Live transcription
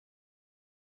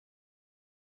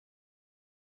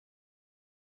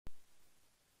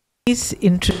Please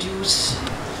introduce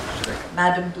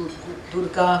Madam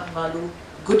Durga Mallu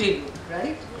Gudilu,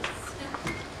 right?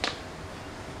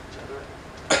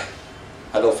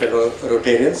 Hello fellow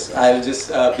Rotarians. I'll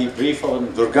just be brief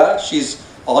on Durga. She's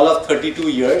all of 32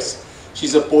 years.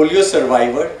 She's a polio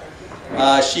survivor.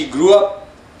 She grew up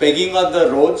begging on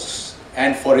the roads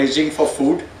and foraging for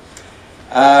food.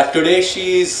 Today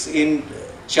she is in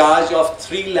charge of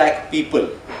 3 lakh people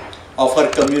of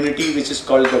her community, which is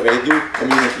called the Gudilu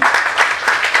community.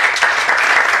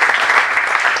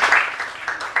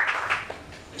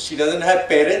 She doesn't have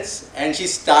parents, and she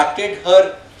started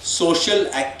her social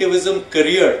activism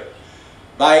career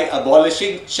by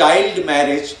abolishing child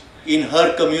marriage in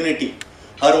her community.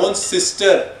 Her own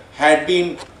sister had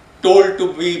been told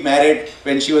to be married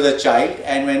when she was a child,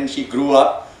 and when she grew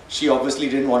up, she obviously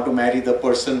didn't want to marry the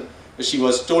person she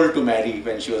was told to marry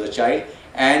when she was a child.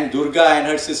 And Durga and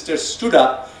her sister stood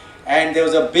up, and there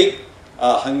was a big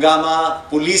hangama.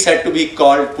 Police had to be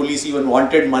called. Police even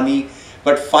wanted money,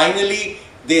 but finally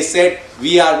they said,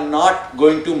 we are not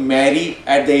going to marry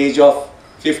at the age of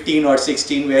 15 or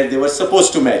 16 where they were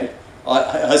supposed to marry, or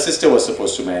her sister was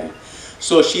supposed to marry.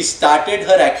 So she started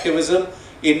her activism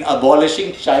in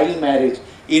abolishing child marriage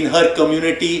in her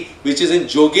community, which is in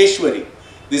Jogeshwari.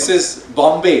 This is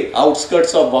Bombay,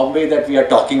 outskirts of Bombay that we are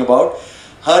talking about.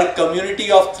 Her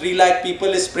community of 3 lakh people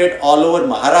is spread all over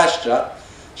Maharashtra.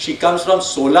 She comes from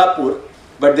Solapur,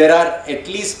 but there are at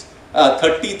least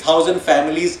 30,000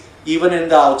 families even in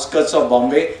the outskirts of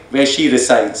Bombay where she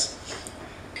resides.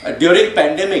 During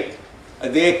pandemic,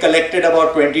 they collected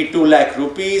about 22 lakh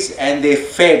rupees and they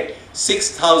fed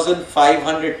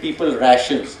 6,500 people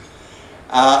rations,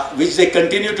 which they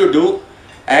continue to do.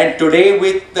 And today,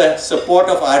 with the support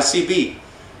of RCB,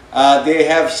 they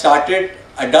have started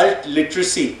adult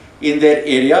literacy in their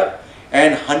area,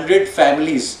 and 100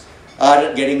 families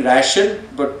are getting ration.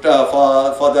 But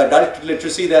for the adult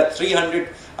literacy, there are 300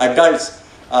 adults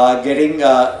getting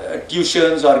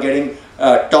tuitions or getting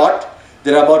taught.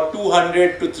 There are about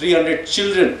 200 to 300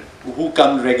 children who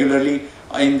come regularly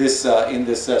in this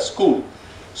school.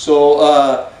 So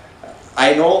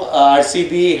I know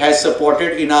RCB has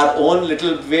supported in our own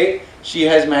little way. She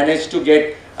has managed to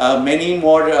get many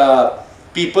more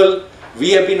people.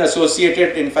 We have been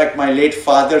associated. In fact, my late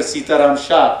father Sitaram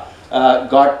Shah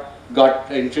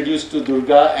got introduced to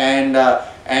Durga and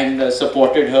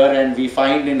supported her, and we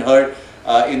find in her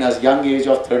in a young age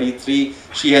of 33,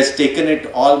 she has taken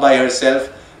it all by herself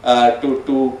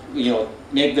to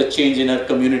make the change in her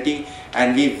community,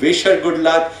 and we wish her good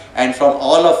luck. And from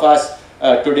all of us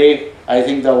today, I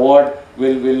think the award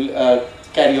will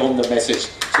carry home the message.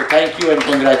 So thank you and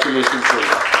congratulations,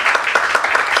 Durga.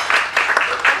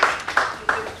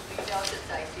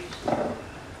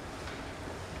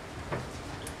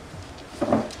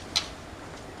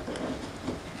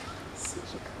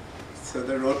 So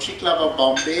the Rotary Club of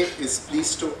Bombay is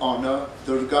pleased to honor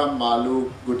Durga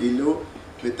Mallu Gudilu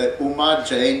with the Uma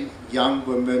Jain Young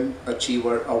Women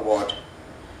Achiever Award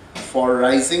for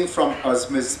rising from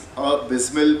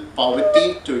abysmal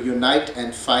poverty to unite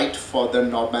and fight for the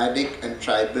nomadic and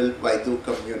tribal Gudilu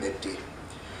community,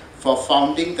 for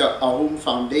founding the Ahum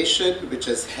Foundation, which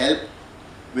has helped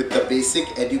with the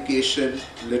basic education,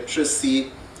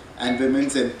 literacy and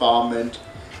women's empowerment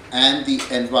and the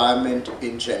environment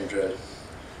in general,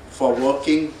 for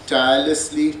working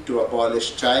tirelessly to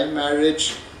abolish child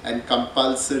marriage and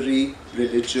compulsory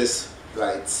religious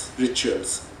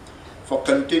rituals, for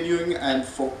continuing and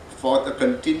for the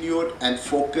continued and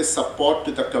focused support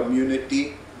to the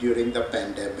community during the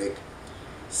pandemic.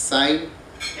 Signed,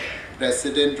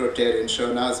 President Rotarian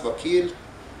Shohnaz Vakil,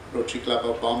 Rotary Club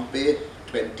of Bombay,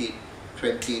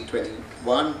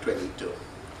 2021-22.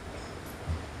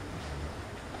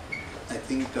 I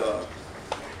think we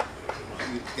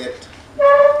get.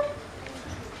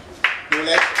 You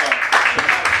let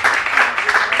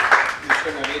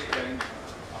Mr. Naresh join.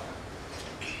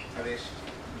 Naresh.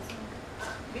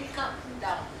 We'll come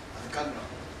down. Come now.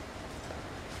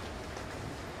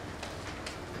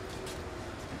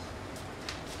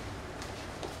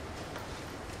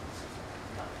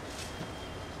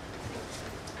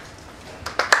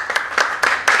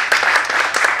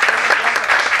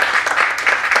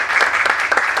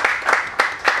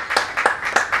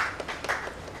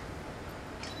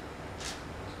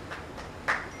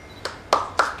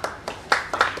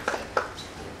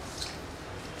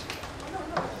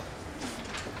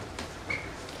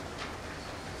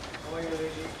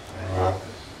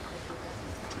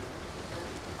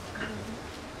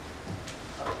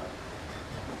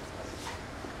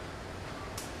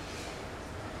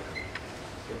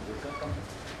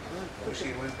 So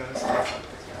she was going to say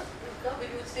something. Will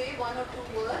you say one or two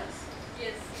words?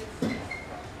 Yes.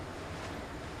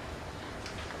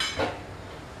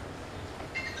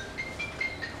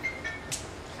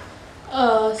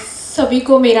 सभी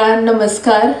को मेरा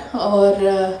नमस्कार और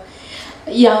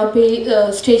यहाँ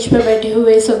पे stage पे बैठे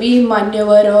हुए सभी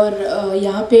मान्यवर और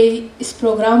यहाँ पे इस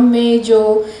प्रोग्राम में जो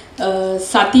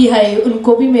साथी है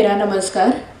उनको भी मेरा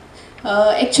नमस्कार।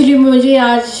 एक्चुअली मुझे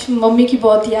आज मम्मी की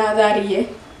बहुत याद आ रही है,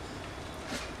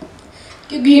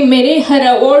 क्योंकि मेरे हर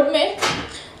अवार्ड में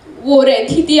वो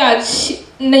रहती थी, आज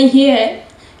नहीं है।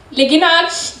 लेकिन आज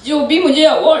जो भी मुझे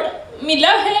अवार्ड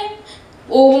मिला है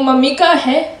वो मम्मी का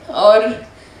है, और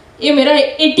ये मेरा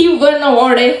 81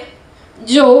 अवार्ड है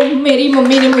जो मेरी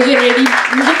मम्मी ने मुझे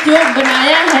जो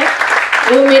बनाया है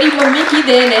वो मेरी मम्मी की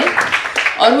देन है।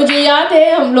 और मुझे याद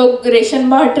है हम लोग रेशन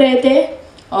बांट रहे थे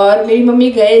और मेरी मम्मी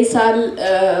गए साल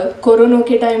कोरोना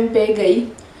के टाइम पे गई,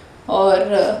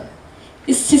 और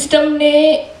इस सिस्टम ने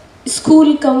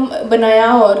स्कूल कम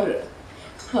बनाया और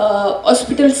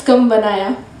हॉस्पिटल्स कम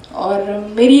बनाया। और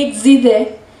मेरी एक ज़िद है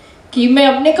कि मैं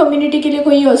अपने कम्युनिटी के लिए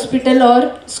कोई हॉस्पिटल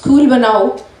और स्कूल बनाऊं,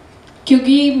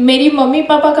 क्योंकि मेरी मम्मी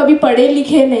पापा कभी पढ़े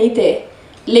लिखे नहीं थे,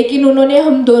 लेकिन उन्होंने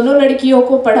हम दोनों लड़कियों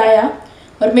को पढ़ाया।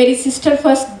 और मेरी सिस्टर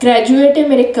फर्स्ट ग्रेजुएट है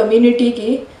मेरे कम्युनिटी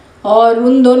की, और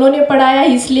उन दोनों ने पढ़ाया,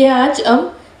 इसलिए आज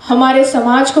हम हमारे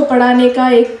समाज को पढ़ाने का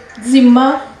एक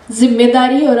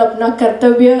जिम्मेदारी और अपना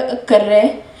कर्तव्य कर रहे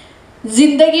हैं।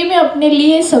 ज़िंदगी में अपने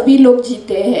लिए सभी लोग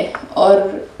जीते हैं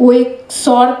और वो एक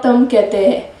स्वार्थम कहते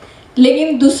हैं,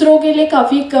 लेकिन दूसरों के लिए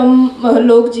काफ़ी कम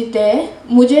लोग जीते हैं।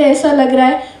 मुझे ऐसा लग रहा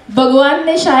है भगवान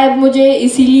ने शायद मुझे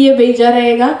इसीलिए भेजा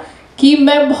रहेगा कि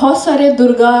मैं बहुत सारे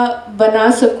दुर्गा बना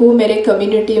सकूं मेरे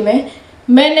कम्युनिटी में।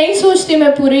 मैं नहीं सोचती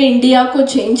मैं पूरे इंडिया को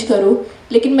चेंज करूं,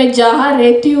 लेकिन मैं जहाँ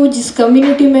रहती हूँ, जिस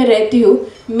कम्युनिटी में रहती हूँ,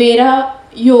 मेरा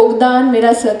योगदान,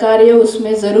 मेरा सहकार्य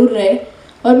उसमें ज़रूर रहे।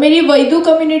 और मेरी वैदू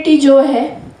कम्युनिटी जो है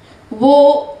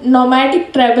वो नोमैडिक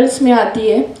ट्राइबल्स में आती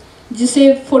है,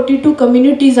 जिसे 42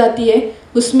 कम्युनिटीज़ आती है,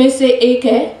 उसमें से एक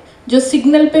है जो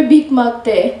सिग्नल पे भीख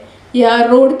मांगते हैं या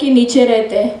रोड के नीचे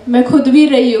रहते हैं। मैं खुद भी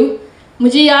रही हूँ,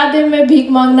 मुझे याद है मैं भीख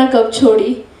मांगना कब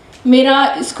छोड़ी।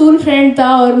 मेरा स्कूल फ्रेंड था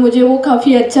और मुझे वो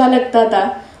काफ़ी अच्छा लगता था,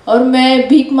 और मैं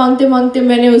भीख मांगते मांगते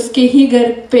मैंने उसके ही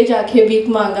घर पे जाके भीख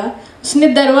मांगा। उसने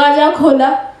दरवाज़ा खोला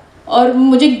और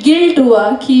मुझे गिल्ट हुआ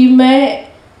कि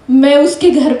मैं उसके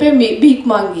घर पे भीख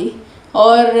मांगी,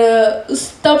 और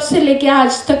उस तब से लेके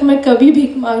आज तक मैं कभी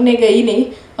भीख मांगने गई नहीं।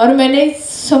 और मैंने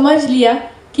समझ लिया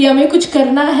कि हमें कुछ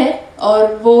करना है,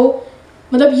 और वो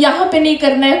मतलब यहाँ पे नहीं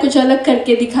करना है, कुछ अलग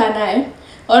करके दिखाना है।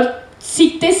 और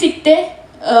सीखते सीखते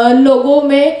लोगों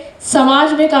में,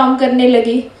 समाज में काम करने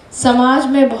लगी। समाज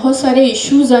में बहुत सारे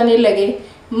इश्यूज आने लगे,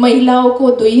 महिलाओं को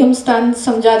दुय्यम स्थान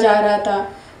समझा जा रहा था।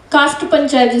 कास्ट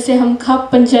पंचायत, जिसे हम खाप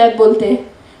पंचायत बोलते हैं,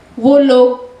 वो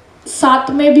लोग साथ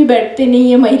में भी बैठते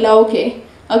नहीं है महिलाओं के।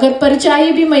 अगर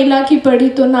परछाई भी महिला की पड़ी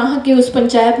तो ना के उस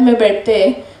पंचायत में बैठते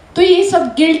हैं। तो ये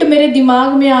सब गिल्ट मेरे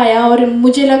दिमाग में आया और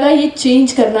मुझे लगा ये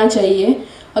चेंज करना चाहिए।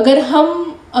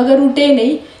 अगर उठे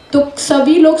नहीं तो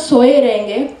सभी लोग सोए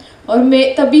रहेंगे। और मैं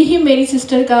तभी ही मेरी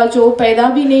सिस्टर का, जो पैदा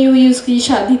भी नहीं हुई, उसकी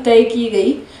शादी तय की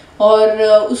गई, और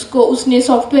उसने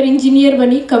सॉफ्टवेयर इंजीनियर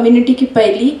बनी, कम्युनिटी की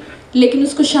पहली। लेकिन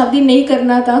उसको शादी नहीं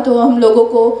करना था, तो हम लोगों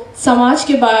को समाज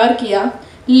के बाहर किया।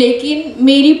 लेकिन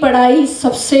मेरी पढ़ाई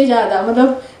सबसे ज़्यादा,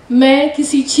 मतलब मैं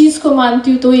किसी चीज़ को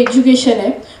मानती हूँ तो एजुकेशन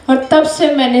है। और तब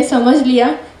से मैंने समझ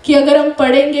लिया कि अगर हम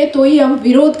पढ़ेंगे तो ही हम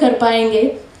विरोध कर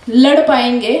पाएंगे, लड़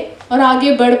पाएंगे और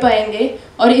आगे बढ़ पाएंगे।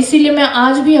 और इसीलिए मैं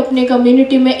आज भी अपने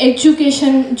कम्युनिटी में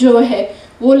एजुकेशन जो है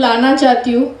वो लाना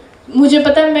चाहती हूँ। मुझे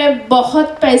पता है मैं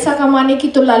बहुत पैसा कमाने की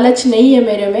तो लालच नहीं है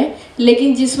मेरे में,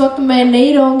 लेकिन जिस वक्त मैं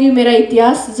नहीं रहूँगी, मेरा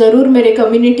इतिहास ज़रूर मेरे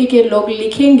कम्युनिटी के लोग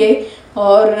लिखेंगे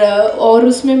और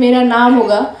उसमें मेरा नाम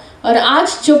होगा। और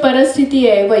आज जो परिस्थिति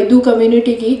है वैदू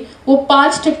कम्युनिटी की, वो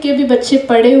 5% भी बच्चे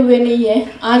पढ़े हुए नहीं है।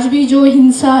 आज भी जो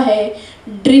हिंसा है,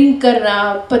 ड्रिंक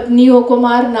करना, पत्नियों को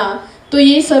मारना, तो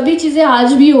ये सभी चीज़ें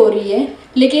आज भी हो रही है।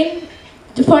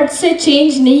 लेकिन फट से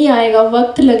चेंज नहीं आएगा,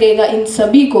 वक्त लगेगा इन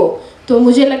सभी को। तो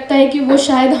मुझे लगता है कि वो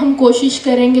शायद हम कोशिश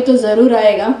करेंगे तो ज़रूर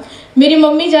आएगा। मेरी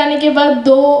मम्मी जाने के बाद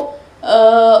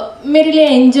मेरे लिए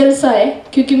एंजल्स आए,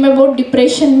 क्योंकि मैं बहुत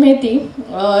डिप्रेशन में थी।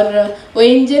 और वो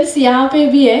एंजल्स यहाँ पे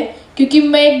भी है, क्योंकि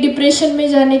मैं एक डिप्रेशन में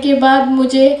जाने के बाद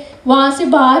मुझे वहाँ से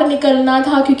बाहर निकलना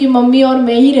था, क्योंकि मम्मी और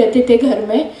मैं ही रहते थे घर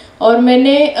में। और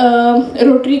मैंने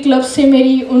रोटरी क्लब से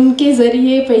मेरी उनके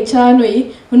ज़रिए पहचान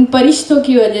हुई, उन परिश्तों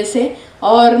की वजह से,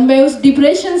 और मैं उस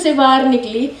डिप्रेशन से बाहर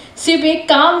निकली। सिर्फ एक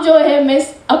काम जो है मैं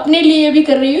अपने लिए भी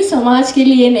कर रही हूँ, समाज के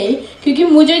लिए नहीं, क्योंकि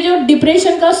मुझे जो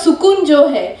डिप्रेशन का सुकून जो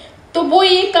है तो वो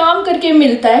ये काम करके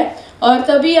मिलता है। और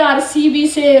तभी आरसीबी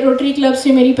से, रोटरी क्लब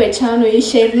से मेरी पहचान हुई।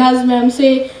 शहनाज मैम से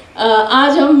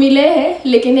आज हम मिले हैं,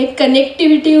 लेकिन एक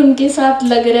कनेक्टिविटी उनके साथ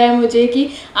लग रहा है मुझे कि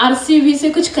आरसीबी से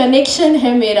कुछ कनेक्शन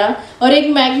है मेरा, और एक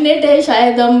मैग्नेट है,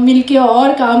 शायद हम मिलके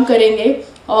और काम करेंगे।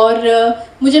 और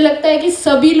मुझे लगता है कि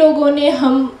सभी लोगों ने,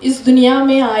 हम इस दुनिया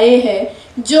में आए हैं,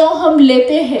 जो हम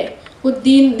लेते हैं वो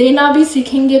देना भी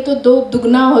सीखेंगे तो दो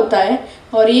दुगना होता है।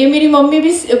 और ये मेरी मम्मी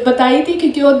भी बताई थी,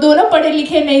 क्योंकि वो दोनों पढ़े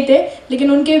लिखे नहीं थे,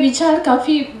 लेकिन उनके विचार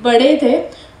काफ़ी बड़े थे।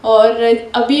 और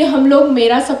अभी हम लोग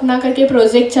मेरा सपना करके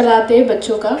प्रोजेक्ट चलाते हैं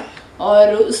बच्चों का,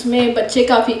 और उसमें बच्चे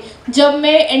काफ़ी, जब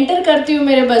मैं एंटर करती हूँ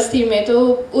मेरे बस्ती में, तो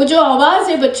वो जो आवाज़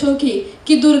है बच्चों की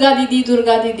कि दुर्गा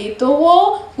दीदी, तो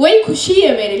वो वही खुशी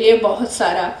है मेरे लिए बहुत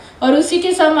सारा। और उसी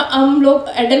के साथ हम लोग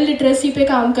एडल्ट लिटरेसी पे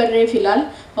काम कर रहे हैं फ़िलहाल,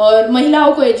 और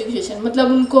महिलाओं को एजुकेशन,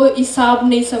 मतलब उनको हिसाब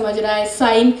नहीं समझ रहा है,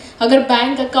 साइन, अगर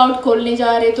बैंक अकाउंट खोलने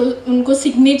जा रहे तो उनको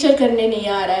सिग्नेचर करने नहीं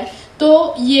आ रहा है,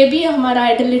 तो ये भी हमारा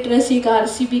एडल्ट लिटरेसी का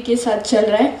आरसीबी के साथ चल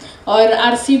रहा है। और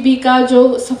आरसीबी का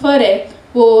जो सफ़र है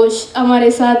वो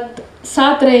हमारे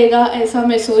साथ रहेगा, ऐसा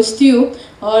मैं सोचती हूँ।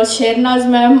 और शहनाज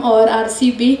मैम और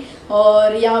आरसीबी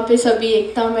और यहाँ पे सभी,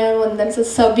 एकता मैम, वंदन से,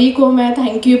 सभी को मैं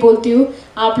थैंक यू बोलती हूँ।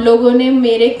 आप लोगों ने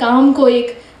मेरे काम को,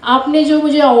 एक आपने जो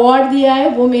मुझे अवार्ड दिया है,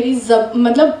 वो मेरी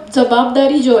मतलब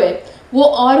जवाबदारी जो है वो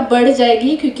और बढ़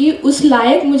जाएगी, क्योंकि उस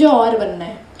लायक मुझे और बनना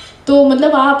है। तो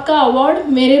मतलब आपका अवार्ड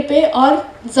मेरे पे और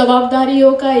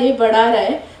जवाबदारियों का ये बढ़ा रहा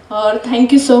है। और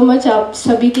थैंक यू सो मच आप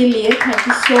सभी के लिए, thank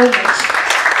you so much.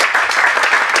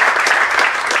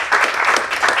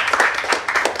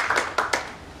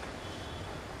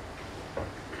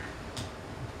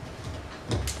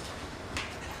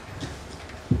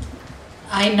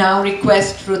 I now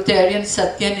request Rotarian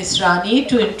Satyan Israni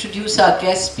to introduce our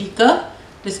guest speaker,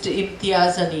 Mr.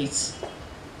 Imtiaz Anees.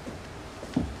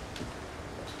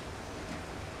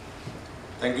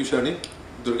 Thank you, Shani.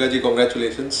 Durga ji,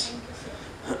 congratulations.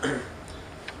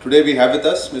 Today we have with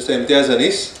us Mr. Imtiaz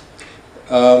Anees.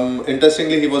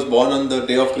 Interestingly, he was born on the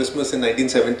day of Christmas in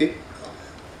 1970.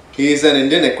 He is an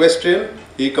Indian equestrian.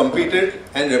 He competed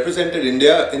and represented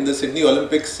India in the Sydney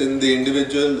Olympics in the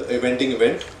individual eventing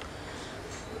event.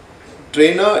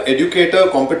 Trainer, educator,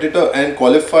 competitor and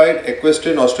qualified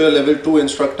equestrian Australia level 2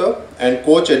 instructor and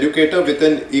coach educator with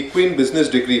an equine business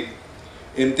degree.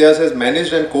 Imtiaz has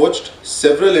managed and coached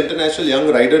several international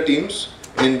young rider teams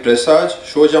in dressage,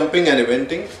 show jumping and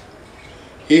eventing.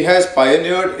 He has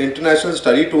pioneered international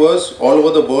study tours all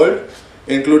over the world,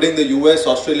 including the US,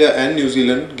 Australia and New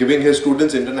Zealand, giving his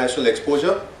students international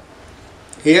exposure.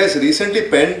 He has recently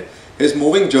penned his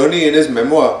moving journey in his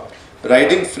memoir,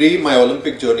 Riding Free, My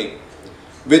Olympic Journey,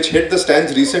 which hit the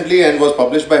stands recently and was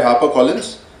published by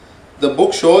HarperCollins. The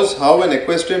book shows how an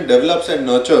equestrian develops and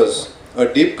nurtures a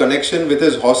deep connection with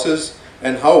his horses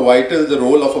and how vital the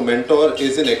role of a mentor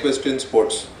is in equestrian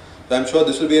sports. So I'm sure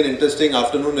this will be an interesting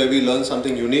afternoon where we learn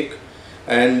something unique.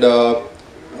 And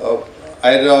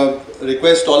I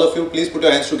request all of you, please put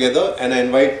your hands together, and I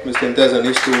invite Mr. Imtiaz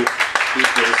Anees to speak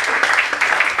to us.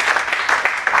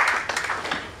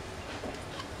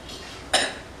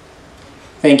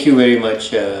 Thank you very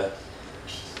much.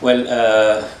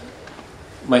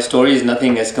 My story is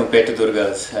nothing as compared to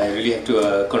Durga's. I really have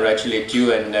to congratulate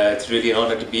you, and it's really an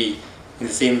honor to be in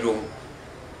the same room.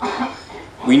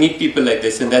 We need people like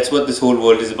this, and that's what this whole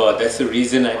world is about. That's the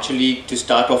reason, actually, to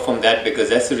start off from that, because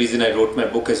that's the reason I wrote my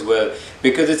book as well.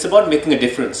 Because it's about making a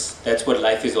difference. That's what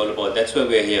life is all about. That's why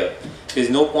we're here. There's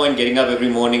no point getting up every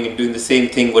morning and doing the same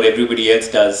thing what everybody else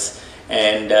does.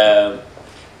 And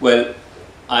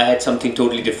I had something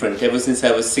totally different. Ever since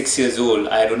I was 6 years old,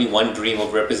 I had only one dream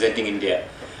of representing India.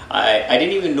 I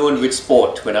didn't even know in which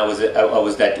sport when I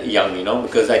was that young, you know,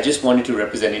 because I just wanted to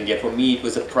represent India. For me, it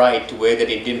was a pride to wear that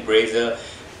Indian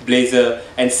blazer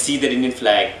and see that Indian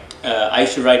flag. I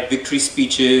used to write victory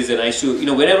speeches, and I used to, you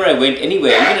know, whenever I went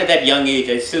anywhere, even at that young age,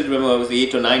 I still remember I was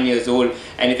 8 or 9 years old,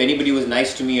 and if anybody was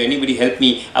nice to me or anybody helped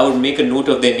me, I would make a note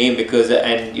of their name, because,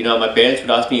 and you know, my parents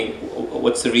would ask me,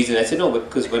 what's the reason? I said, no,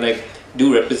 because when I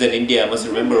do represent India, I must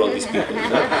remember all these people, you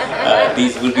know?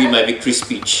 These will be my victory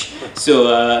speech. So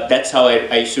that's how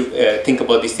I used to think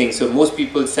about these things. So most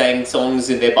people sang songs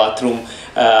in their bathroom.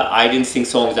 I didn't sing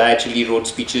songs. I actually wrote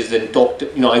speeches and talked,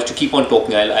 you know, I used to keep on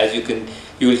talking. As you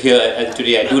will hear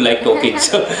today, I do like talking.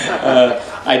 So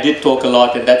I did talk a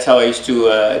lot, and that's how I used to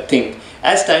think.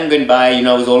 As time went by, you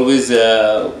know, I was always,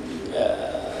 the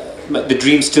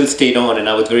dream still stayed on, and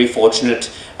I was very fortunate.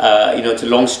 You know, it's a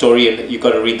long story, and you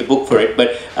got to read the book for it.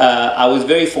 But I was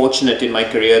very fortunate in my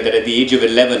career that at the age of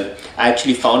 11, I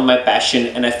actually found my passion,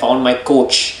 and I found my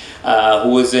coach, who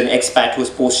was an expat who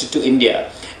was posted to India.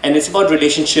 And it's about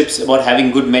relationships, about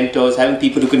having good mentors, having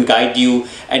people who can guide you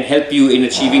and help you in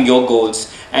achieving your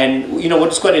goals. And you know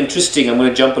what's quite interesting, I'm going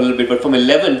to jump a little bit, but from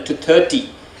 11 to 30,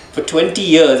 for 20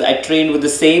 years, I trained with the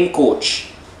same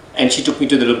coach, and she took me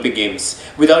to the Olympic Games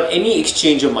without any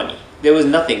exchange of money. There was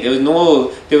nothing. There was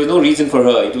no reason for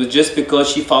her. It was just because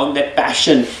she found that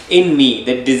passion in me,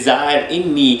 that desire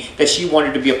in me, that she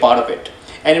wanted to be a part of it.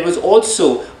 And it was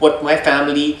also what my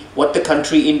family, what the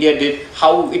country India did,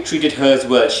 how it treated her as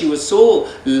well. She was so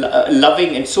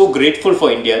loving and so grateful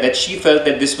for India that she felt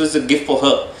that this was a gift for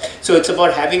her. So it's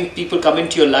about having people come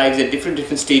into your lives at different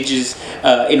stages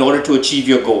in order to achieve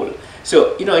your goal.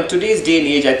 So, you know, in today's day and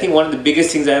age, I think one of the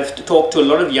biggest things I have to talk to a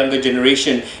lot of younger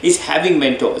generation is having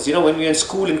mentors. You know, when you're in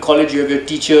school and college, you have your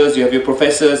teachers, you have your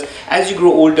professors. As you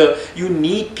grow older, you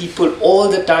need people all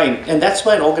the time. And that's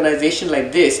why an organization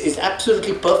like this is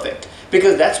absolutely perfect.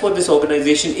 Because that's what this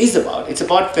organization is about. It's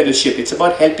about fellowship. It's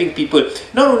about helping people,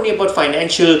 not only about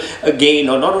financial gain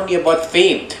or not only about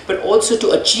fame, but also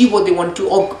to achieve what they want to,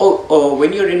 or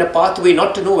when you're in a pathway,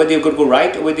 not to know whether you're going to go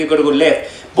right or whether you're going to go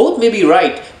left. Both may be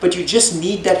right, but you just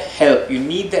need that help. You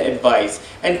need that advice.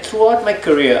 And throughout my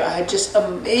career, I had just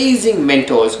amazing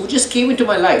mentors who just came into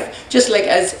my life. Just like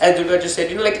as Durga just said,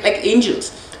 you know, like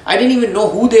angels. I didn't even know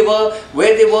who they were,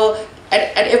 where they were.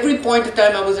 At every point of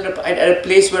time, I was at a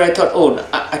place where I thought, oh,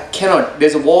 I cannot.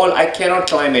 There's a wall, I cannot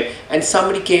climb it. And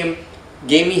somebody came,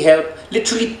 gave me help,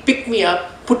 literally picked me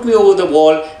up, put me over the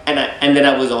wall, and then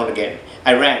I was on again.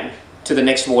 I ran till the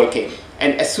next wall came.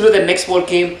 And as soon as the next wall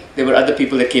came, there were other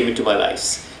people that came into my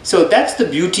lives. So that's the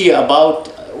beauty about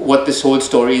what this whole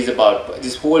story is about,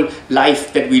 this whole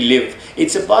life that we live.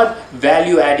 It's about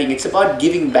value adding, it's about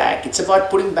giving back, it's about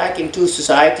putting back into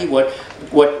society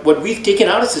what we've taken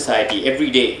out of society every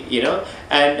day, you know.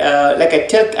 And like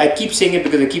I keep saying it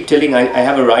because I keep telling, I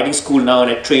have a riding school now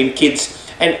and I train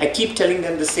kids, and I keep telling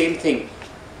them the same thing.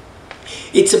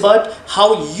 It's about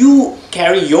how you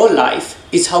carry your life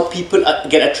is how people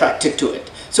get attracted to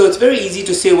it. So it's very easy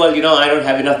to say, well, you know, I don't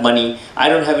have enough money, I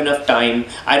don't have enough time,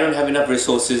 I don't have enough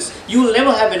resources. You will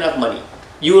never have enough money.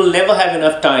 You will never have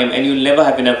enough time, and you'll never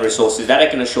have enough resources. That I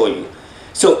can assure you.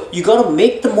 So you got to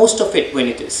make the most of it when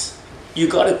it is. You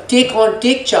got to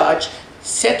take charge,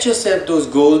 set yourself those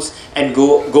goals, and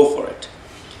go for it.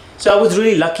 So I was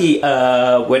really lucky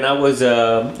when I was,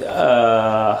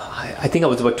 I think I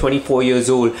was about 24 years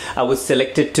old. I was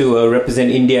selected to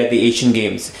represent India at the Asian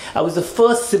Games. I was the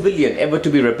first civilian ever to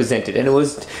be represented, and it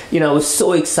was, you know, I was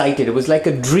so excited. It was like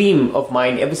a dream of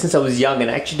mine ever since I was young,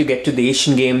 and actually to get to the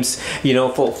Asian Games, you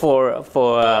know,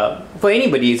 for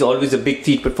anybody is always a big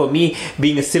feat, but for me,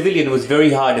 being a civilian was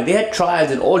very hard, and they had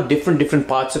trials in all different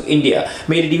parts of India,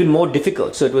 made it even more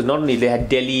difficult. So it was not only, they had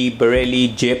Delhi,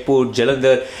 Bareilly, Jaipur,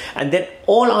 Jalandhar, and then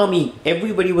all army,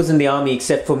 everybody was in the army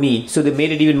except for me. So they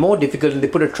made it even more difficult, and they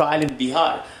put a trial in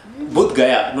Bihar, Bodh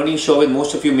Gaya. I'm not even sure whether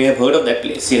most of you may have heard of that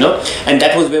place, you know. And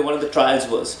that was where one of the trials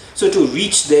was. So to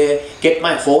reach there, get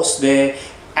my horse there,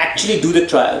 actually do the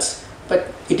trials.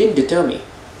 But it didn't deter me.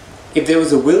 If there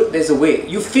was a will, there's a way.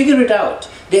 You figure it out.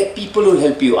 There are people who will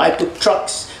help you. I took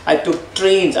trucks, I took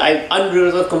trains, I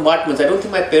unreserved compartments. I don't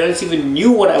think my parents even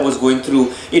knew what I was going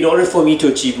through in order for me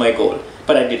to achieve my goal.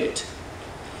 But I did it.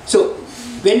 So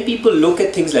when people look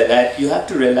at things like that, you have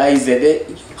to realize that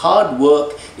hard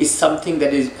work is something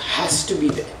that has to be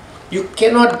there. You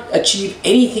cannot achieve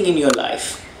anything in your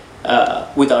life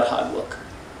without hard work.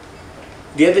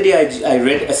 The other day I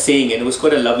read a saying, and it was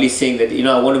quite a lovely saying, that, you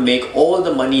know, I want to make all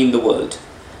the money in the world.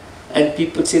 And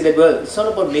people say that, well, it's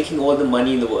not about making all the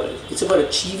money in the world. It's about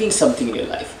achieving something in your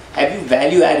life. Have you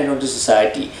value added onto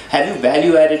society? Have you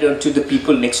value added onto the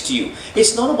people next to you?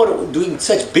 It's not about doing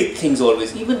such big things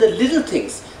always, even the little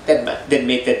things that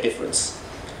make that difference.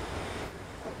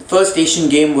 The first Asian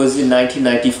game was in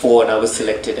 1994, and I was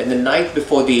selected. And the night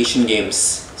before the Asian Games,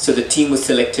 so the team was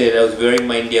selected, I was wearing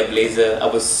my India blazer. I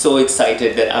was so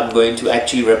excited that I'm going to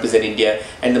actually represent India.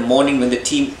 And the morning when the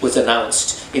team was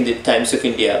announced in the Times of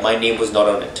India, my name was not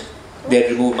on it. They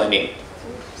had removed my name.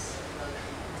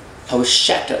 I was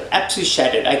shattered, absolutely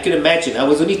shattered. I can imagine. I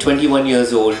was only 21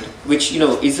 years old, which, you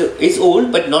know, is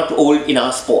old, but not old in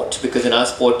our sport, because in our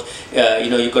sport, you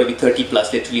know, you've got to be 30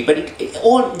 plus literally. But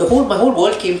my whole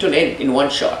world came to an end in one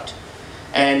shot.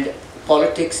 And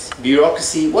politics,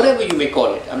 bureaucracy, whatever you may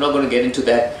call it, I'm not going to get into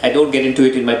that. I don't get into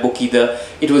it in my book either.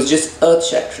 It was just earth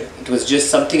shattering. It was just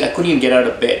something I couldn't even get out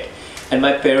of bed. And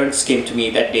my parents came to me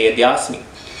that day and they asked me,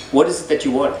 what is it that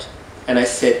you want? And I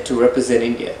said, to represent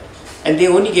India. And they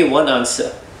only gave one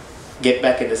answer: get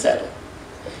back in the saddle.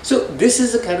 So this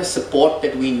is the kind of support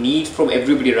that we need from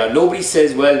everybody around. Nobody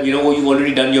says, well, you know, you've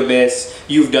already done your best,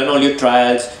 you've done all your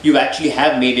trials, you actually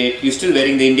have made it, you're still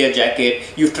wearing the India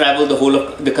jacket, you've traveled the whole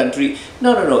of the country.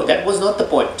 No, no, no, that was not the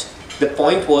point. The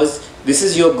point was, this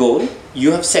is your goal,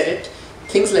 you have set it,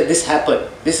 things like this happen,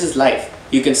 this is life.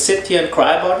 You can sit here and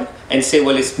cry about it and say,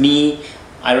 well, it's me,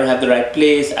 I don't have the right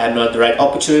place, I have not the right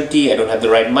opportunity, I don't have the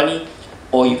right money.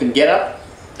 Or you can get up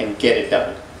and get it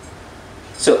done.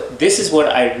 So this is what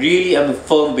I really am a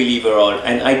firm believer on,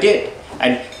 and I did.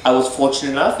 And I was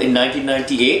fortunate enough, in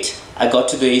 1998, I got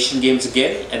to the Asian Games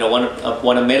again, and I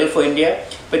won a medal for India,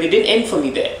 but it didn't end for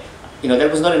me there. You know,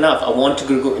 that was not enough. I wanted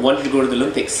to go to the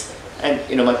Olympics. And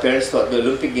you know, my parents thought, the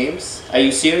Olympic Games? Are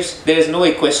you serious? There is no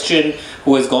equestrian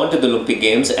who has gone to the Olympic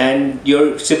Games, and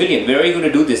you're civilian. Where are you going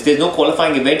to do this? There's no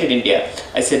qualifying event in India.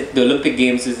 I said, the Olympic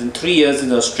Games is in 3 years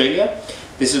in Australia.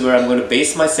 This is where I'm going to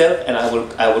base myself, and I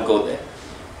will go there.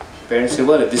 Parents said,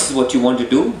 well, if this is what you want to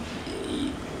do,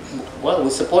 well, we'll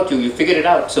support you. You figured it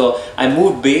out. So I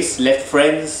moved base, left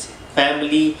friends,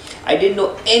 family. I didn't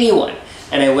know anyone.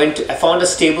 And I found a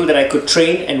stable that I could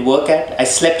train and work at. I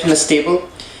slept in a stable.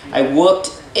 I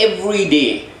worked every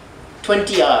day,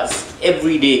 20 hours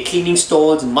every day, cleaning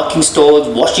stalls, mucking stalls,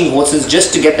 washing horses,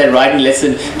 just to get that riding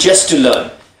lesson, just to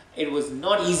learn. It was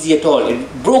not easy at all.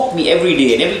 It broke me every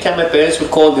day, and every time my parents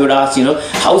would call, they would ask, you know,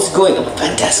 how's it going? I'm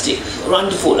fantastic,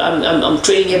 wonderful. I'm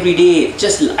training every day.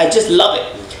 I just love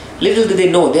it. Little did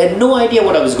they know, they had no idea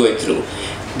what I was going through.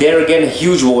 There again, a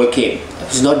huge wall came. I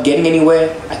was not getting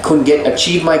anywhere. I couldn't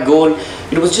achieve my goal.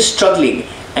 It was just struggling.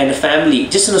 And a family,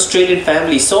 just an Australian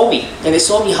family, saw me, and they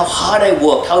saw me how hard I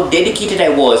worked, how dedicated I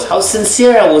was, how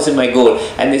sincere I was in my goal,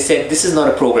 and they said, this is not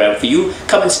a program for you,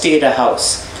 come and stay at our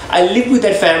house. I lived with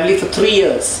that family for 3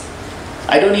 years.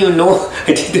 I don't even know,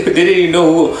 they didn't even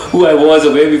know who I was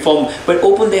or where we from, but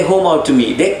opened their home out to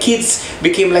me. Their kids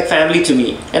became like family to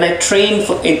me, and I trained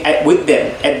with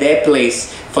them at their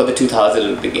place for the 2000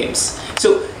 Olympic Games.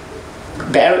 So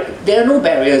there are no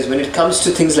barriers when it comes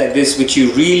to things like this which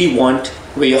you really want,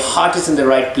 where your heart is in the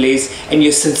right place and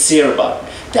you're sincere about it.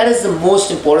 That is the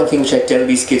most important thing which I tell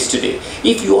these kids today.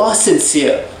 If you are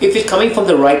sincere, if you're coming from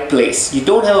the right place, you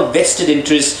don't have a vested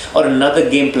interest or another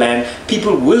game plan,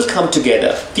 people will come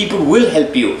together, people will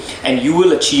help you, and you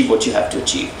will achieve what you have to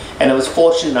achieve. And I was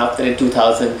fortunate enough that in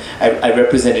 2000, I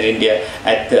represented India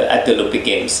at the Olympic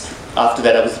Games. After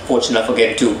that, I was fortunate enough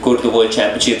again to go to the World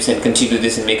Championships and continue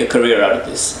this and make a career out of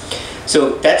this.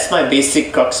 So that's my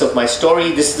basic crux of my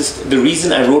story. The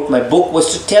reason I wrote my book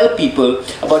was to tell people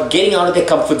about getting out of their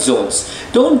comfort zones.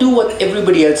 Don't do what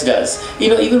everybody else does. You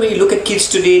know, even when you look at kids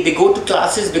today, they go to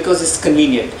classes because it's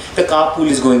convenient. The carpool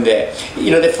is going there.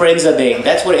 You know, their friends are there.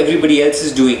 That's what everybody else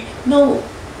is doing. No.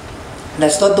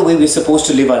 That's not the way we're supposed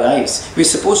to live our lives. We're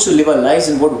supposed to live our lives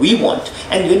in what we want,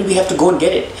 and when we have to go and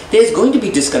get it. There's going to be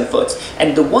discomforts.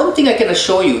 And the one thing I can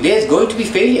assure you, there's going to be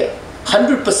failure.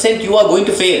 100% you are going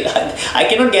to fail. I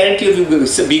cannot guarantee you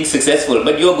being successful,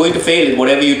 but you are going to fail in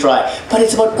whatever you try. But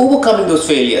it's about overcoming those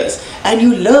failures, and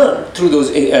you learn through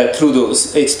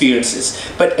those experiences.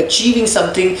 But achieving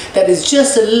something that is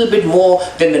just a little bit more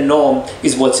than the norm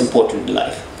is what's important in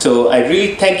life. So I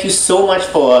really thank you so much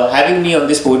for having me on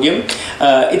this podium.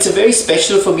 It's a very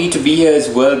special for me to be here as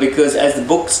well, because as the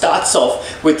book starts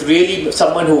off with really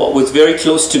someone who was very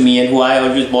close to me and who I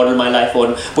always modeled my life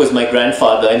on was my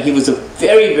grandfather, and he was a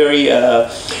very, very,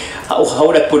 how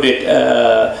would I put it,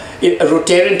 a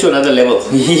Rotarian to another level.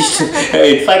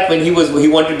 In fact, when he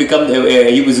wanted to become,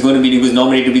 he was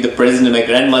nominated to be the president. My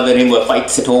grandmother and him were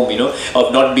fights at home, you know,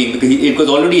 of not being, because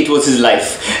it was his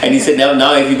life. And he said,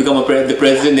 now if you become the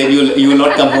president, then you will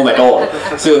not come home at all.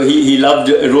 So he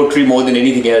loved Rotary more than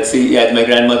anything else. As my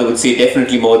grandmother would say,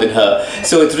 definitely more than her.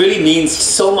 So it really means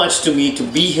so much to me to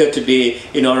be here today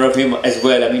in honor of him as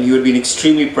well. I mean, he would have been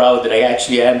extremely proud that I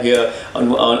actually am here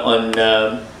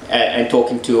and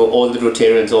talking to all the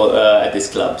Rotarians at this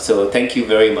club. So thank you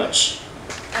very much.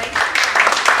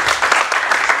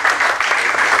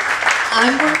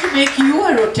 I'm going to make you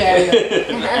a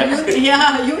Rotarian.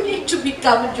 Yeah, you need to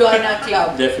come and join our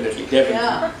club. Definitely.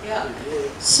 Yeah, yeah.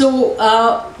 So,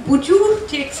 would you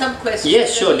take some questions?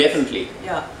 Yes, sure, definitely.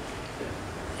 Yeah.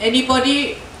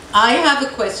 Anybody? I have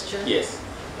a question. Yes.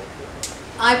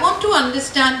 I want to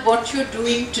understand what you're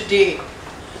doing today.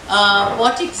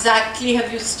 What exactly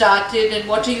have you started, and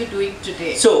what are you doing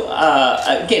today? So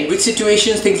again, with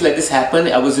situations, things like this happen.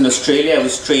 I was in Australia. I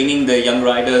was training the young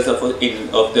riders of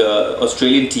the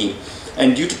Australian team,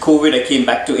 and due to COVID, I came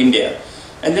back to India,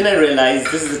 and then I realized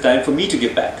this is the time for me to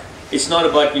give back. It's not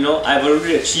about, you know, I've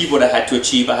already achieved what I had to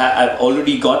achieve. I've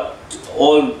already got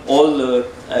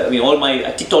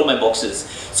I ticked all my boxes.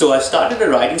 So I started a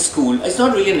riding school. It's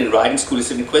not really a riding school,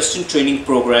 it's an equestrian training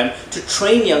program to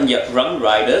train young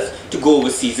riders to go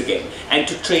overseas again and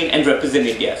to train and represent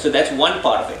India. So that's one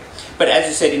part of it. But as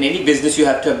you said, in any business you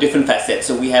have to have different facets.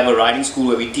 So we have a riding school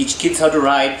where we teach kids how to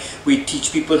ride, we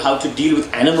teach people how to deal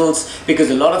with animals, because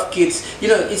a lot of kids,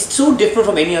 it's so different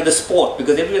from any other sport,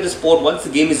 because every other sport, once the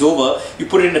game is over, you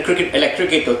put it in a cricket,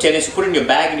 cricket or tennis, you put it in your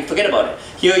bag and you forget about it.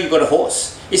 Here you got a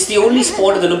horse. It's the only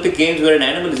sport of the Olympic Games where an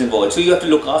animal is involved, so you have to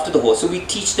look after the horse. So we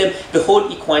teach them the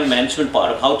whole equine management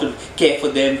part of how to care for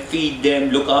them, feed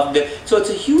them, look after them. So it's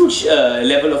a huge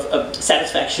level of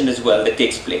satisfaction as well that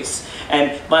takes place.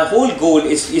 And my whole goal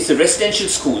is a residential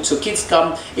school. So kids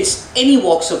come, it's any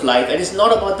walks of life, and it's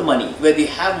not about the money. Whether you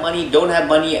have money, don't have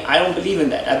money, I don't believe in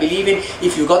that. I believe in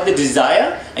if you've got the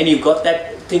desire and you've got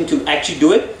that thing to actually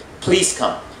do it, please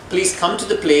come. Please come to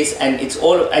the place, and it's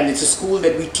a school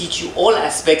that we teach you all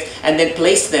aspects and then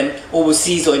place them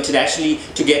overseas or internationally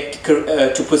to get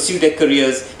to pursue their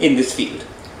careers in this field.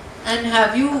 And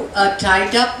have you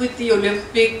tied up with the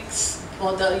Olympics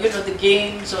or the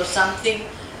games or something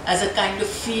as a kind of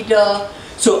feeder?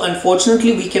 So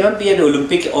unfortunately we cannot be an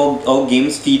Olympic or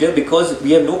Games feeder because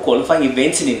we have no qualifying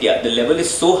events in India. The level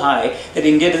is so high that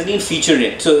India doesn't even feature in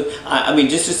it. So I mean,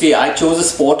 just to say, I chose a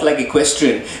sport like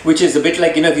equestrian, which is a bit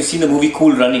like, if you've seen the movie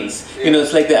Cool Runnings,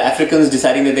 it's like the Africans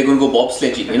deciding that they're going to go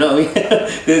bobsledging,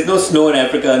 there's no snow in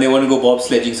Africa and they want to go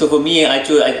bobsledging. So for me, I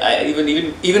chose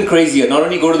even crazier, not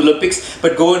only go to the Olympics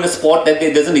but go in a sport that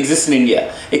doesn't exist in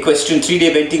India. Equestrian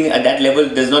 3-day eventing at that level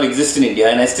does not exist in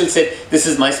India, and I still said this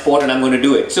is my sport and I'm going to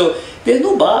do it. So there's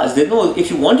no bars,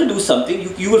 if you want to do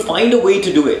something, you will find a way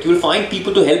to do it. You will find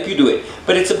people to help you do it.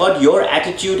 But it's about your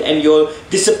attitude and your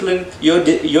discipline, your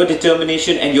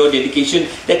determination and your dedication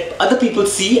that other people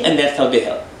see, and that's how they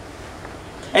help.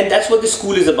 And that's what the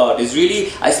school is about. Is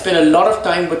really, I spend a lot of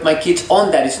time with my kids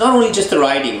on that. It's not only just the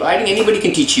riding. Riding anybody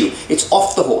can teach you. It's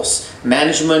off the horse.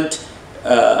 Management,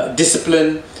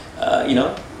 discipline,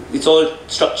 it's all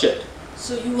structured.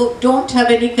 So you don't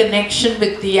have any connection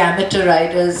with the amateur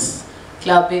riders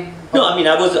club in? No, I mean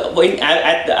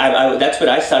that's where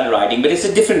I started riding, but it's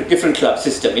a different club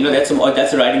system. That's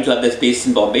a riding club that's based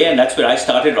in Bombay, and that's where I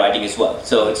started riding as well.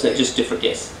 So it's just different,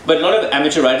 yes. But a lot of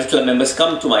amateur riders club members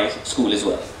come to my school as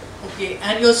well. Okay,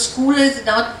 and your school is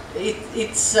not,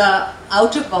 it's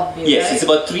out of Bombay, yes, right? It's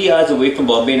about 3 hours away from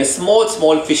Bombay in a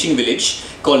small fishing village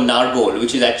called Nargol,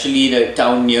 which is actually the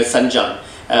town near Sanjan.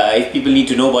 If people need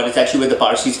to know about it, it's actually where the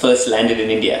Parsis first landed in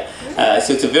India.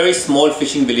 So it's a very small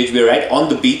fishing village. We're right on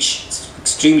the beach. It's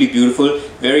extremely beautiful,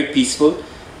 very peaceful.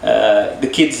 The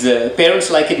kids,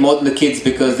 parents like it more than the kids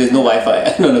because there's no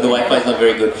Wi-Fi. No, the Wi-Fi is not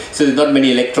very good. So there's not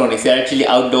many electronics. They're actually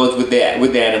outdoors with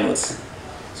their animals.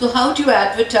 So how do you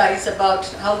advertise about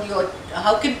how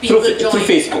can people join? Through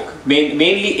Facebook,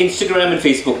 mainly Instagram and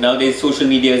Facebook. Nowadays social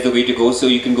media is the way to go, so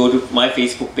you can go to my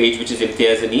Facebook page, which is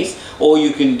Imtiaz Anees, or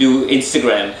you can do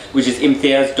Instagram, which is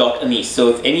imtiaz.anees. So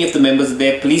if any of the members are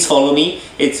there, please follow me.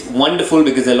 It's wonderful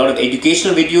because there are a lot of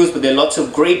educational videos, but there are lots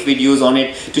of great videos on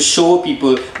it to show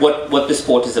people what the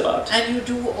sport is about. And you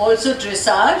do also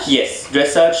dressage? Yes,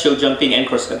 dressage, show jumping and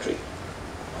cross country.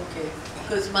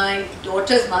 Because my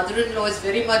daughter's mother-in-law is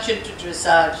very much into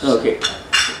dressage. Okay.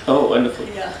 Oh, wonderful.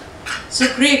 Yeah. So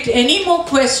great. Any more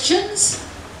questions?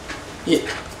 Yeah.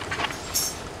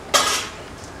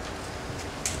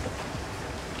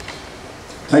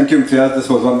 Thank you, Imtiaz. This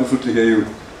was wonderful to hear you.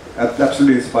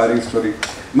 Absolutely inspiring story.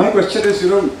 My question is,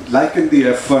 like in the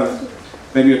F1,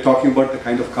 when you're talking about the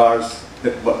kind of cars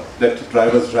that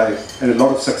drivers drive, and a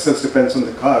lot of success depends on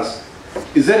the cars,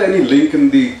 is there any link in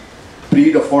the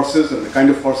breed of horses and the kind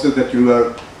of horses that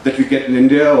we get in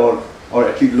India or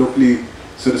at least locally,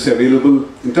 so to say, available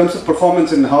in terms of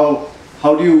performance, and how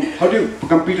do you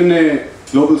compete in a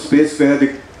global space where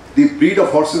the breed of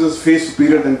horses is far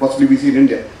superior than possibly we see in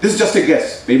India? This is just a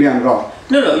guess. Maybe I'm wrong.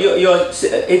 No,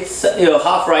 you're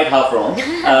half right, half wrong.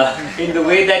 In the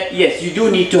way that yes, you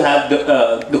do need to have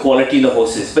the quality in the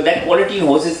horses, but that quality in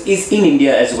horses is in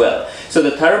India as well. So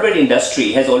the thoroughbred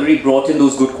industry has already brought in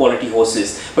those good quality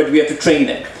horses, but we have to train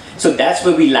them. So that's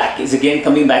where we lack, is again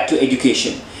coming back to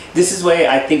education. This is why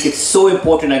I think it's so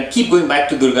important. I keep going back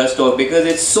to Durga's talk because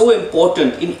it's so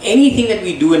important in anything that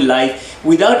we do in life.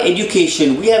 Without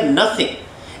education, we have nothing.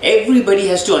 Everybody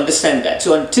has to understand that.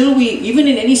 So until even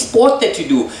in any sport that you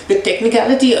do,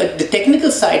 the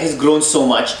technical side has grown so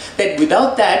much that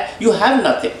without that, you have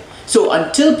nothing. So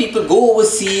until people go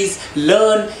overseas,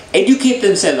 learn, educate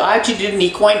themselves. I actually did an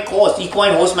equine course,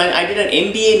 equine horseman. I did an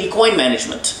MBA in equine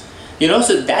management. You know,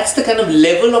 so that's the kind of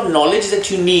level of knowledge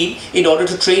that you need in order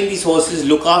to train these horses,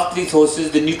 look after these horses,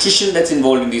 the nutrition that's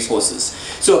involved in these horses.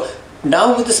 So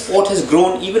now with the sport has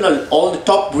grown, even all the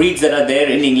top breeds that are there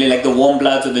in England, like the warm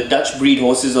bloods or the Dutch breed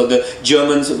horses or the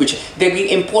Germans, which they're being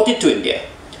imported to India.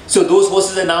 So those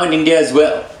horses are now in India as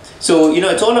well. So, you know,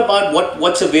 it's all about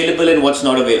what's available and what's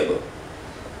not available.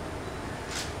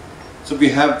 So we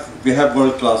have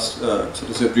world-class, so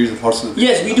to say, breeds of horses.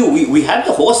 Yes, we do. We have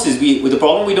the horses. The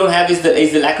problem we don't have is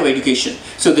the lack of education.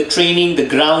 So the training, the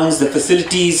grounds, the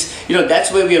facilities. You know, that's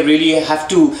where we really have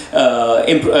to.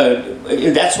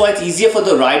 That's why it's easier for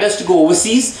the riders to go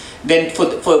overseas than for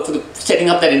the setting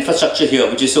up that infrastructure here,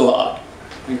 which is so hard.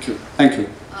 Thank you. Thank you.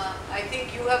 I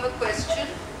think you have a question.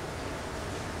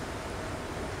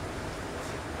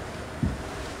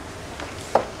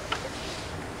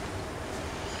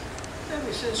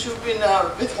 Since you've been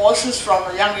with horses from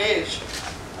a young age,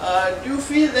 do you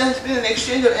feel there has been an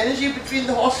exchange of energy between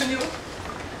the horse and you?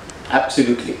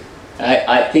 Absolutely.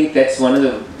 I think that's one of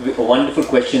the wonderful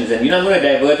questions, and you know, I'm going to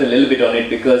divert a little bit on it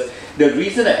because the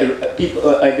reason there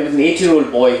was an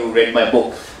 8-year-old boy who read my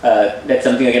book. That's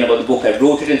something again about the book. I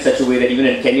wrote it in such a way that even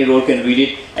a 10-year-old can read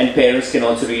it and parents can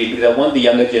also read it, because I want the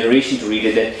younger generation to read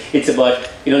it. That it's about,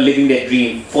 you know, living their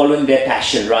dream, following their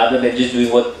passion rather than just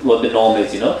doing what the norm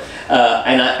is, you know.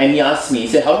 And he asked me, he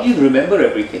said, how do you remember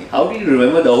everything? How do you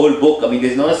remember the whole book? I mean,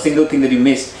 there's not a single thing that you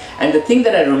missed. And the thing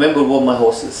that I remember were my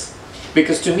horses.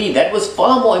 Because to me, that was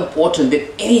far more important than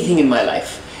anything in my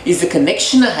life, is the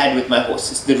connection I had with my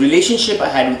horses, the relationship I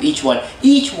had with each one.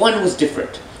 Each one was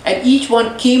different. And each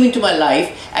one came into my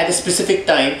life at a specific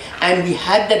time, and we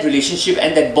had that relationship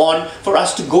and that bond for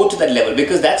us to go to that level,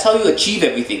 because that's how you achieve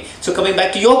everything. So coming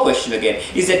back to your question again,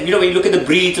 is that, you know, when you look at the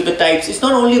breeds or the types, it's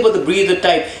not only about the breed or the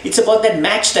type, it's about that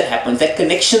match that happens, that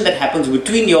connection that happens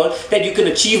between you all, that you can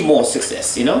achieve more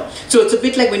success, you know. So it's a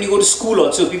bit like when you go to school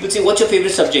also, people say, what's your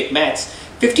favorite subject? Maths.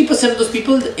 50% of those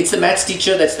people, it's the maths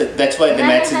teacher, that's why the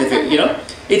maths is the favorite, you know.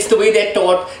 It's the way they're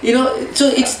taught, you know. So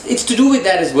it's to do with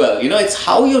that as well, you know. It's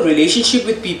how your relationship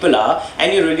with people are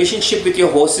and your relationship with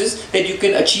your horses that you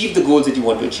can achieve the goals that you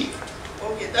want to achieve.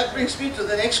 Okay, that brings me to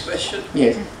the next question.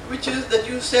 Yes. Which is that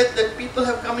you said that people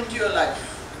have come into your life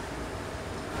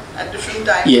at different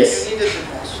times. Yes. You needed them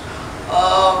most.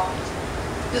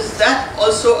 Is that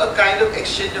also a kind of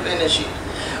exchange of energy?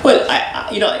 Well,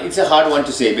 you know, it's a hard one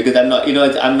to say, because I'm not, you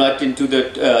know, I'm not into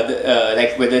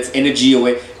like whether it's energy or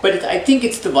what, but I think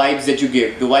it's the vibes that you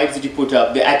give, the vibes that you put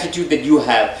up, the attitude that you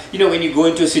have. You know, when you go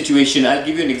into a situation, I'll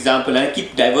give you an example, and I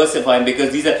keep diversifying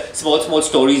because these are small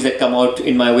stories that come out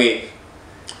in my way.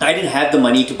 I didn't have the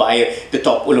money to buy the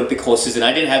top Olympic horses, and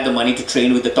I didn't have the money to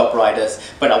train with the top riders.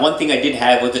 But one thing I did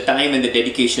have was the time and the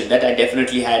dedication that I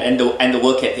definitely had, and the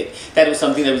work ethic. That was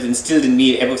something that was instilled in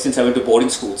me ever since I went to boarding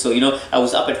school. So, you know, I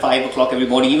was up at 5 o'clock every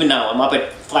morning. Even now, I'm up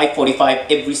at 5:45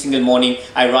 every single morning.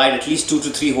 I ride at least 2 to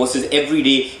 3 horses every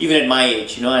day, even at my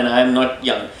age, you know, and I'm not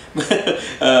young.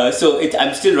 So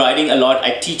I'm still riding a lot.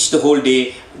 I teach the whole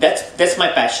day. That's my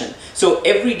passion. So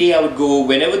every day I would go,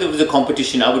 whenever there was a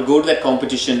competition, I would go to that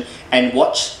competition and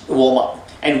watch warm up.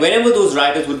 And whenever those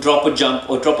riders would drop a jump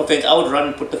or drop a fence, I would run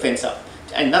and put the fence up.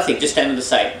 And nothing, just stand on the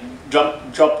side.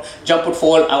 Jump would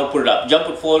fall, I would put it up. Jump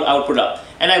would fall, I would put it up.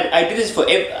 And I did this for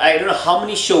I don't know how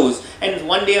many shows. And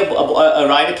one day a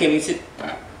rider came and he said,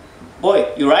 "Boy,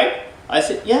 you ride?" I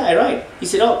said, "Yeah, I ride." He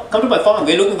said, "Oh, come to my farm.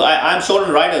 We're looking for, I'm short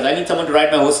on riders. I need someone to ride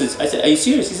my horses." I said, "Are you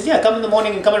serious?" He said, "Yeah, come in the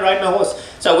morning and come and ride my horse."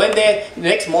 So I went there. The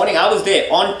next morning, I was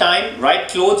there on time, right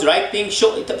clothes, right thing.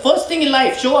 The first thing in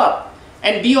life, show up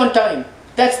and be on time.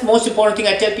 That's the most important thing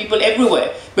I tell people everywhere.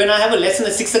 When I have a lesson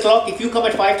at 6 o'clock, if you come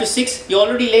at 5 to 6, you're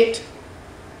already late.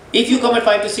 If you come at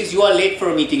 5 to 6, you are late for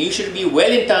a meeting. You should be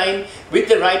well in time, with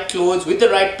the right clothes, with the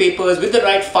right papers, with the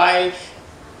right file,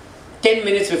 10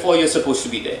 minutes before you're supposed to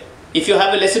be there. If you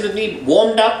have a lesson with me,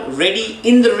 warmed up, ready,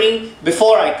 in the ring,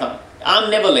 before I come.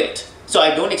 I'm never late. So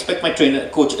I don't expect my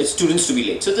students to be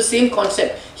late. So the same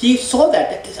concept. He saw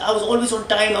that I was always on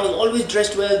time, I was always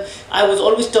dressed well, I was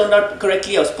always turned out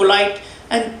correctly, I was polite.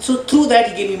 And so through that,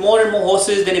 he gave me more and more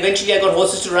horses. Then eventually I got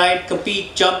horses to ride,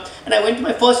 compete, jump. And I went to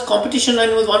my first competition,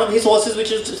 and it was one of his horses,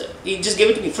 which was he just gave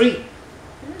it to me free.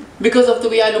 Because of the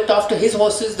way I looked after his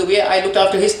horses, the way I looked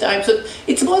after his time. So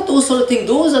it's about those sort of things.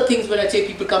 Those are things when I say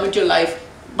people come into your life.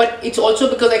 But it's also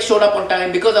because I showed up on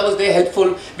time, because I was there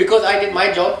helpful, because I did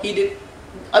my job, he did.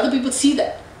 Other people see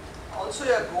that. Also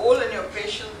your goal and your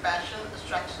passion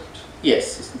attracts it.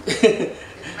 Yes.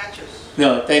 it matches.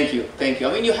 No, thank you, thank you.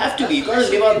 I mean, you have to be. You got to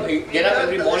live up, get up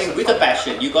every morning with a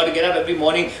passion. You got to get up every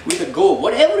morning with a goal,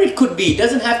 whatever it could be. It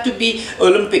doesn't have to be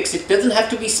Olympics. It doesn't have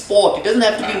to be sport. It doesn't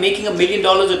have to be making $1 million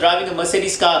or driving a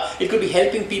Mercedes car. It could be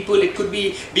helping people. It could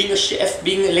be being a chef,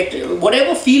 being elected,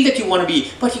 whatever field that you want to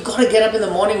be. But you got to get up in the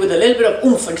morning with a little bit of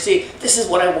oomph and say, "This is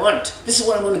what I want. This is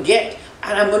what I'm going to get."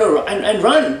 And I'm going to and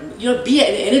run. You know, be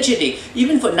energetic.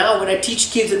 Even for now, when I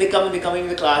teach kids and they're coming in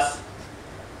the class.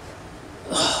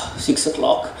 6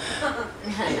 o'clock,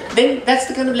 then that's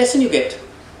the kind of lesson you get.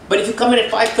 But if you come in at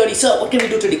 5:30, "Sir, what can we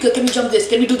do today? Can we jump this?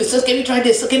 Can we do this? Sir, can we try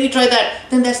this? Sir, can we try that?"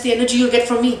 Then that's the energy you'll get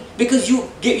from me, because you're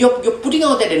putting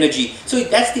out that energy. So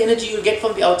that's the energy you'll get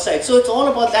from the outside. So it's all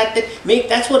about that.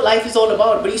 That's what life is all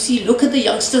about. But you see, look at the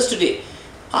youngsters today.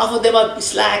 Half of them are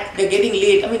slack, they're getting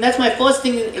late. I mean, that's my first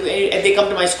thing if they come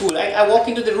to my school. I walk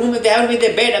into the room, if they haven't made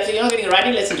their bed, I say, "You're not getting a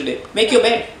writing lesson today. Make your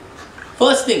bed."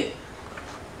 First thing.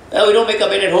 We don't make a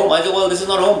bed at home. I say, "Well, this is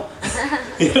not home."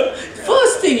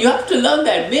 First thing, you have to learn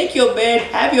that. Make your bed,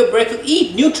 have your breakfast,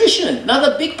 eat. Nutrition. Another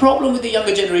big problem with the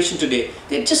younger generation today.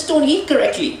 They just don't eat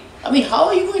correctly. I mean, how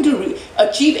are you going to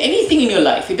achieve anything in your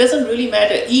life? It doesn't really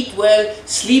matter. Eat well,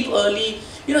 sleep early.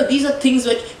 You know, these are things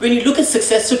which, when you look at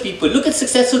successful people, look at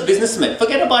successful businessmen.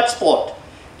 Forget about sport.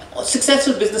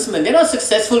 Successful businessmen, they're not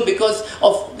successful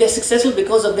they're successful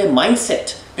because of their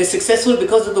mindset. They're successful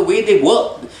because of the way they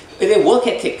work, their work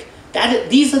ethic.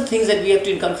 These are things that we have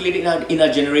to inculcate in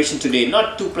our generation today.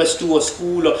 Not 2 + 2 or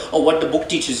school or what the book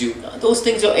teaches you. Those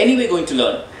things you're anyway going to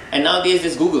learn. And nowadays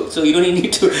there's Google, so you don't even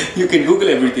need to, you can Google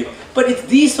everything. But it's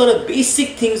these sort of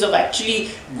basic things of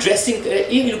actually dressing.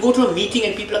 You go to a meeting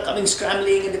and people are coming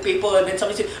scrambling in the paper, and then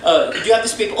somebody says, "Do you have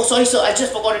this paper?" "Oh, sorry sir, I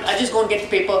just forgot it. I just go and get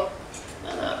the paper."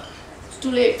 It's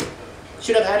too late.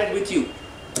 Should have had it with you.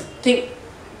 Think,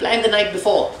 plan the night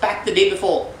before, pack the day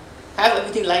before, have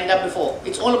everything lined up before.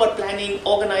 It's all about planning,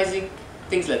 organizing,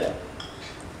 things like that.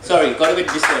 Sorry, got a bit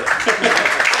disturbed.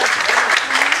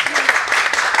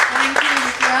 Thank you,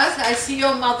 Imtiaz. I see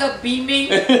your mother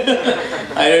beaming.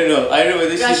 I don't know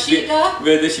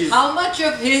whether she's how much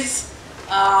of his,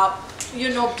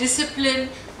 discipline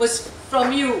was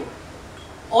from you?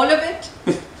 All of it?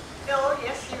 No,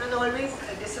 yes, he was always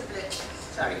a disciplined.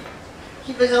 Sorry,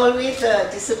 he was always a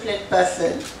disciplined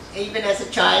person. Even as a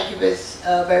child, he was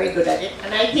very good at it.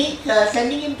 And I think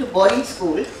sending him to boarding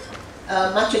school,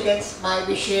 much against my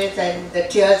wishes and the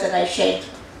tears that I shed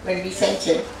when we sent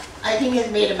him, I think has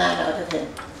made a man out of him.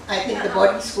 I think the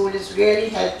boarding school has really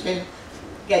helped him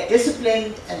get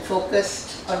disciplined and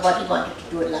focused on what he wanted to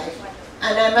do in life.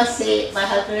 And I must say, my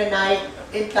husband and I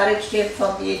encouraged him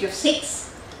from the age of 6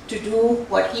 to do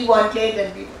what he wanted,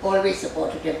 and we always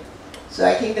supported him. So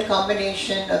I think the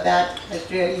combination of that has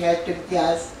really helped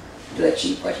Imtiaz to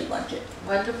achieve what he wanted.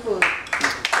 Wonderful.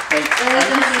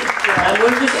 I'm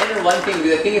going to just end on one thing,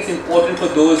 because I think it's important for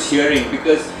those hearing,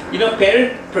 because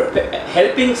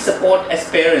helping support as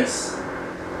parents,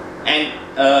 and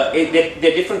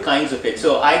there are different kinds of it.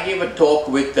 So I gave a talk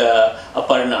with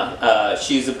Aparna.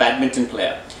 She's a badminton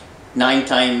player,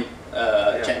 9-time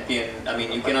champion. I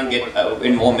mean, you cannot get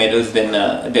win more medals than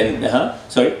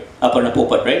Aparna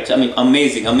Popat, right? I mean,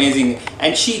 amazing.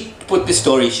 And she put this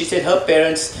story. She said her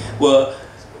parents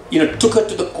took her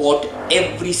to the court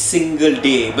every single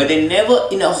day, but they never,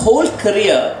 in her whole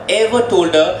career, ever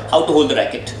told her how to hold the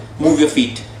racket, move your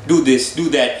feet, do this, do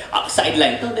that,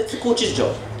 sideline. No, that's the coach's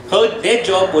job. Their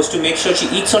job was to make sure she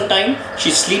eats on time,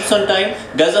 she sleeps on time,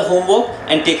 does her homework,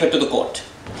 and take her to the court.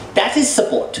 That is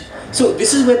support. So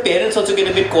this is where parents also get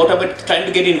a bit caught up at trying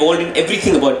to get involved in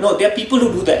everything about. No, there are people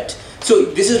who do that. So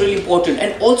this is really important.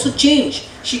 And also change.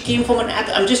 She came from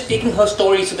I'm just taking her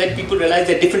story so that people realize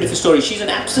they're different stories. She's an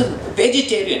absolute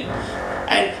vegetarian.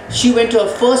 And she went to her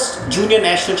first junior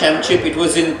national championship. It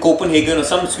was in Copenhagen or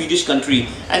some Swedish country.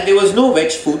 And there was no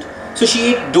veg food. So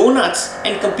she ate donuts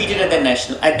and competed at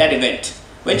that event.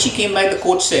 When she came back, the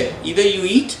coach said, either you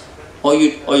eat or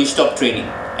you stop training.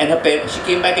 And she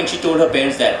came back and she told her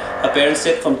parents that. Her parents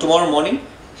said, from tomorrow morning,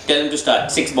 tell them to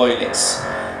start 6 boiled eggs.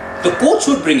 The coach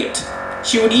would bring it.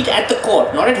 She would eat at the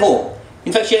court, not at home.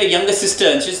 In fact, she had a younger sister,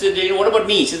 and she said, "What about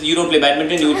me?" She said, "You don't play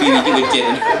badminton, you would be eating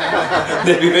vegetarian."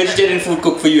 There'll be vegetarian food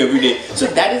cooked for you every day. So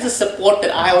that is the support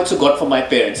that I also got from my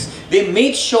parents. They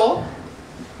made sure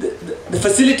the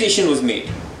facilitation was made,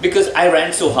 because I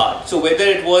ran so hard. So whether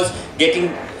it was getting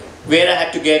where I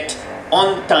had to get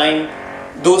on time,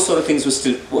 those sort of things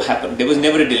would happen. There was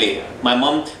never a delay. My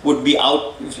mom would be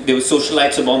out. There were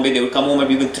socialites of Bombay. They would come home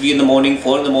at even 3 in the morning,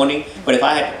 4 in the morning. But if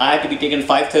I had to be taken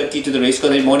 5:30 to the race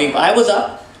course in the morning, if I was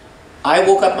up, I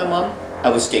woke up my mom, I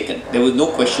was taken. There was no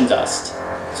questions asked.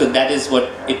 So that is what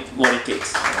it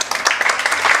takes.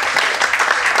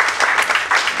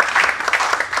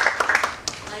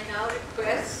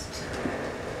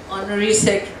 Honorary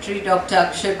Secretary Dr.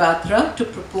 Akshay Batra to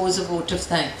propose a vote of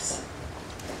thanks.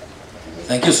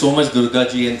 Thank you so much, Durga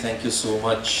ji, and thank you so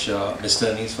much,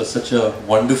 Mr. Anees, for such a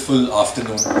wonderful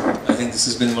afternoon. I think this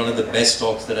has been one of the best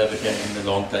talks that I've attended in a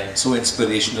long time. So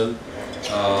inspirational.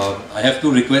 I have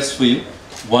two requests for you.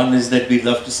 One is that we'd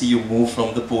love to see you move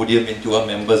from the podium into our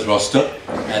members roster,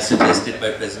 as suggested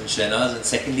by President Shehnaz. And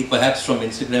secondly, perhaps from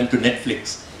Instagram to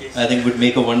Netflix. I think would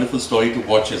make a wonderful story to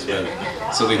watch as well.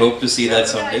 So we hope to see that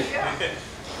someday.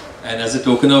 And as a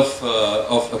token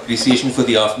of appreciation for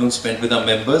the afternoon spent with our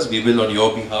members, we will on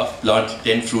your behalf plant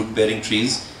 10 fruit-bearing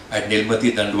trees at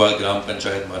Nilmati Dandwal Gram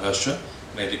Panchayat, Maharashtra.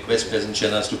 May I request President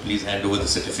Shehnaz to please hand over the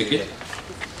certificate.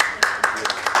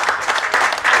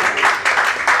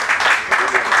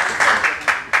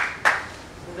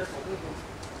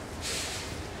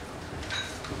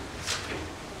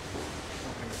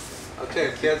 Okay,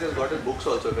 Imtiaz has got his books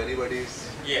also, if anybody's...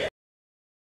 Yeah.